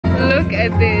Look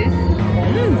at this.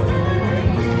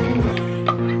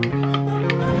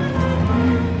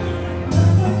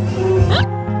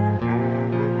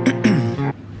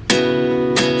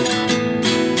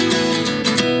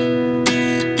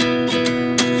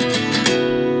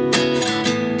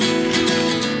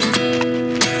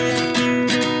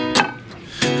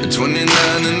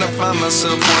 And I find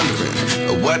myself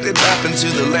wondering what did happen to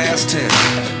the last 10.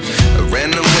 I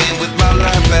ran away with my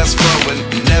life, fast forward,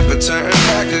 never turn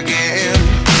back again.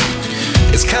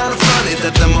 It's kind of funny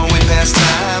that the more we pass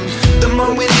time, the more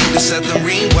we need to set the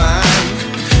rewind.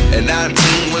 And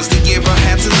 19 was the year I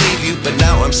had to leave you, but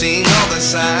now I'm seeing all the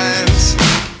signs.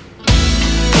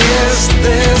 Is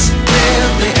this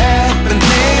really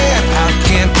happening? I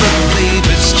can't believe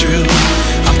it's true.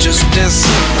 I'm just as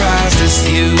surprised as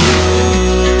you.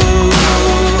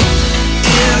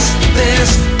 Is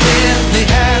this really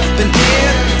happening?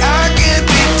 I can't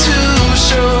be too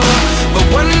sure, but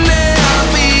one day I'll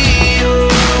be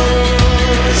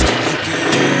yours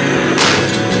again.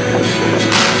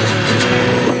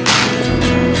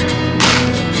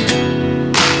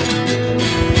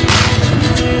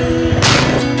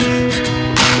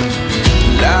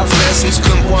 Life lessons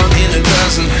come one in a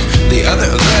dozen. The other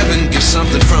 11 give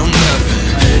something from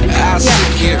nothing. I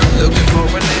sit here looking for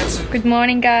an answer. Good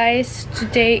morning, guys.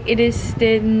 Today it is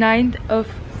the 9th of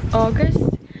August,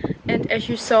 and as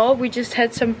you saw, we just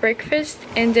had some breakfast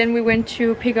and then we went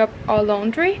to pick up our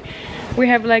laundry. We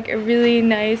have like a really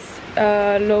nice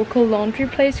local laundry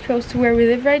place close to where we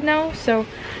live right now, so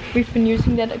we've been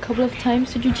using that a couple of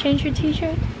times. Did you change your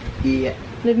t-shirt? Yeah.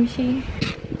 Let me see.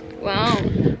 Wow.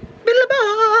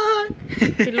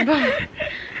 Billabong.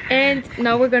 And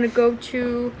now we're gonna go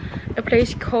to a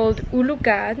place called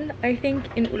Uluwatu, I think,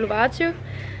 in Uluwatu,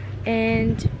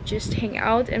 and just hang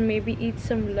out and maybe eat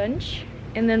some lunch,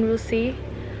 and then we'll see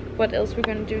what else we're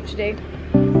gonna do today.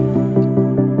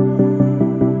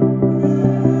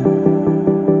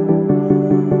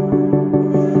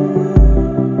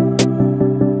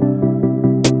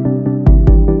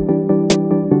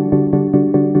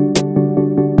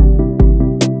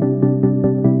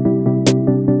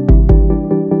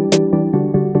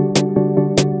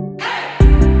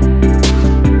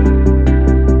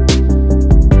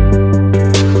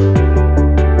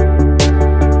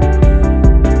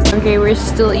 We're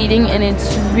still eating and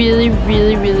it's really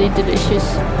delicious.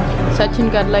 Sachin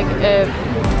got like a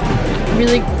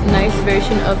really nice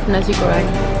version of nasi goreng,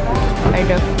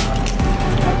 kind of.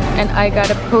 And I got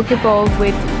a poke bowl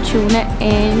with tuna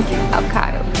and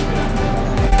avocado.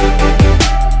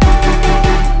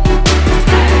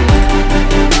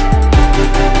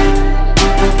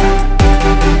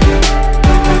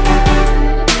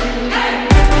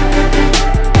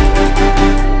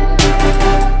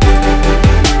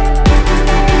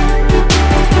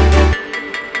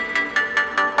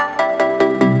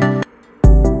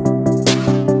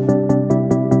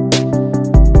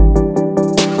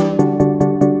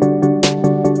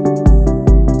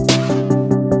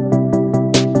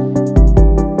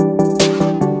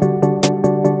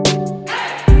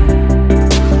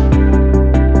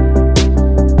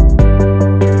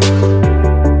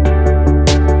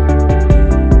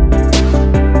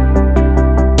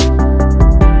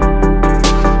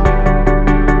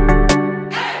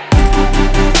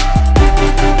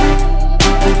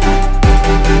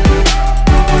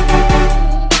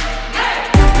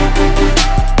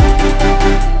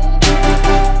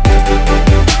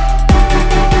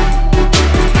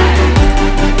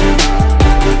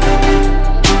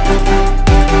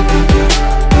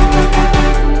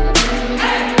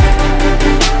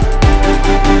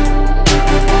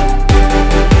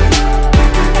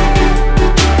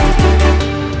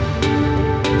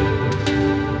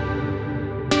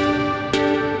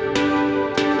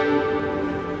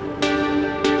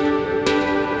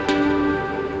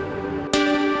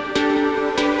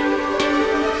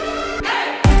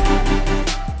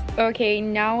 Okay,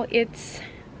 now it's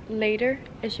later,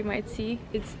 as you might see.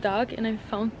 It's dark and I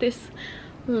found this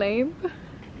lamp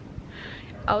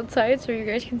outside so you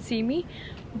guys can see me.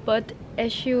 But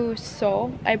as you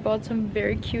saw, I bought some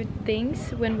very cute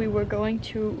things when we were going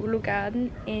to Uluwatu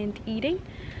and eating.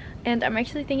 And I'm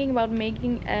actually thinking about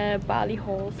making a Bali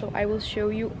haul, so I will show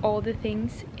you all the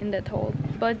things in that haul.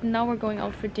 But now we're going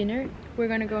out for dinner. We're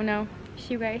gonna go now.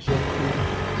 See you guys.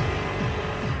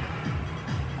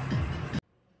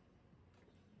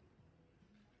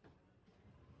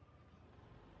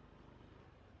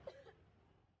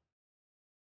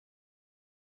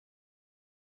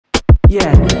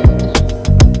 Yeah.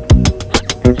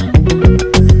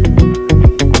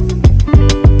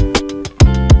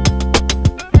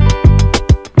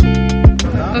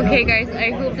 Okay guys,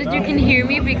 I hope that you can hear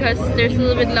me because there's a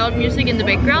little bit loud music in the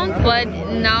background, but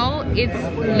now it's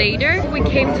later. We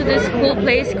came to this cool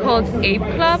place called Ape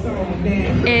Club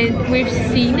and we've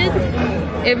seen it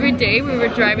every day we were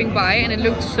driving by and it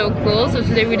looked so cool. So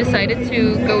today we decided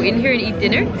to go in here and eat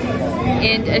dinner.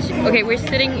 And okay, we're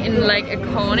sitting in like a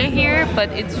corner here, but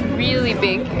it's really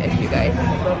big, as you guys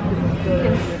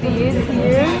can see it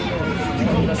here.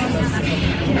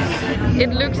 It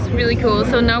looks really cool.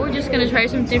 So now we're just gonna try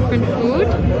some different food,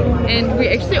 and we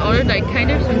actually ordered like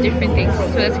kind of some different things,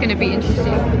 so that's gonna be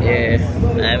interesting. Yeah,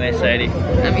 I'm excited.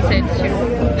 I'm excited too.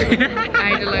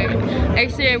 I like.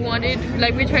 Actually, I wanted,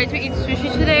 like, we tried to eat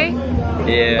sushi today.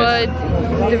 Yeah. But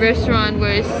the restaurant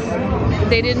was,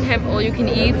 they didn't have all you can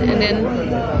eat, and then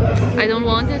I don't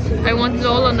want it. I want it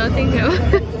all or nothing. No.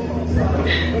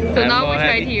 So now we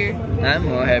tried here. I'm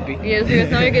more happy. Yes, because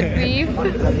now you get beef.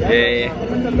 Yeah.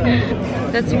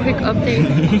 That's a quick update.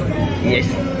 Yes.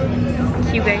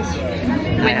 See you guys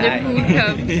when the food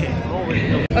comes.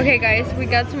 Okay guys, we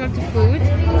got some of the food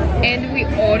and we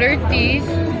ordered these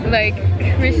like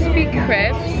crispy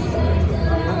crabs,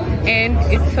 and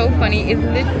it's so funny.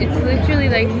 It's literally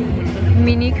like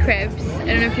mini crabs. I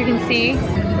don't know if you can see.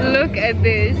 Look at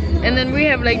this. And then we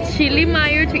have like chili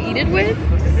mayo to eat it with.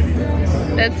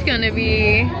 That's gonna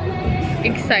be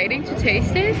exciting to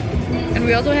taste it. And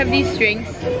we also have these drinks.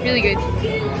 Really good.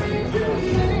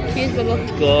 Cheers, Bubba.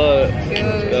 Good.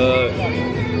 Good.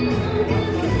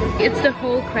 It's the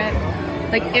whole crab.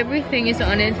 Like everything is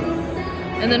on it.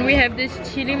 And then we have this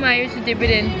chili mayo to dip it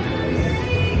in.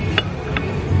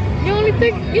 You only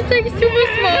took, you took a super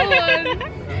small one.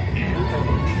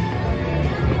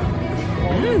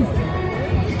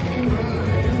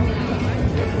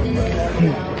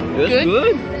 That's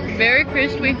good. Very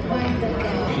crispy.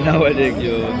 Now I think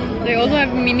you. They also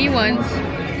have mini ones.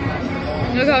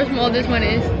 Look how small this one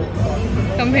is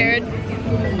compared.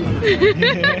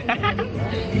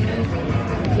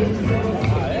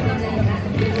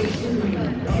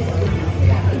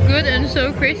 Good and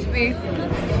so crispy.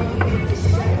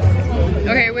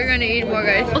 Okay, we're gonna eat more,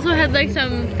 guys. Also had like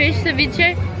some fish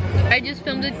ceviche. I just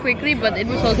filmed it quickly, but it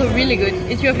was also really good.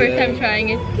 It's your first time trying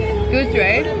it. Good,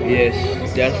 right? Yes,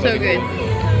 that's so good.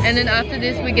 And then after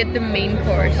this we get the main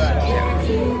course.